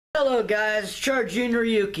Hello guys, Charjr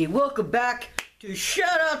Ryuki. Welcome back to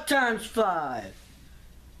Shoutout X5.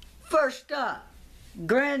 First up,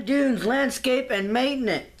 Grand Dunes Landscape and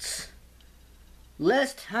Maintenance.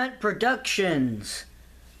 Let's Hunt Productions.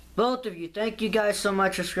 Both of you, thank you guys so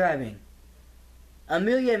much for subscribing.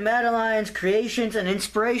 Amelia Madeline's Creations and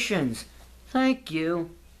Inspirations. Thank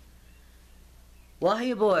you.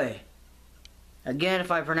 Wahia Boy. Again,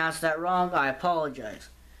 if I pronounced that wrong, I apologize.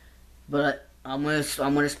 But I'm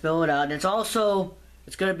gonna spell it out, and it's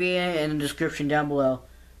gonna be in the description down below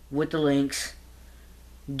with the links.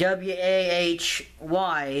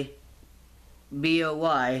 WAHYBOY.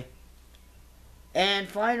 And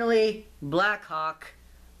finally, Blackhawk.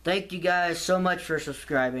 Thank you guys so much for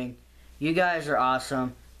subscribing. You guys are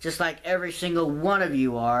awesome, just like every single one of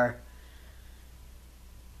you are.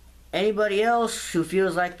 Anybody else who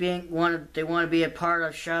feels like they want to be a part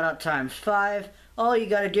of Shoutout X5, all you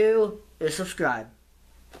gotta do is subscribe,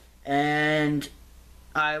 and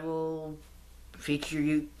I will feature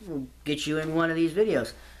you, will get you in one of these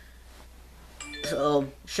videos. So,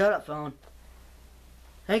 shut up, phone.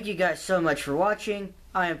 Thank you guys so much for watching.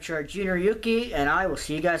 I am Charjr Ryuki, and I will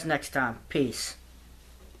see you guys next time. Peace.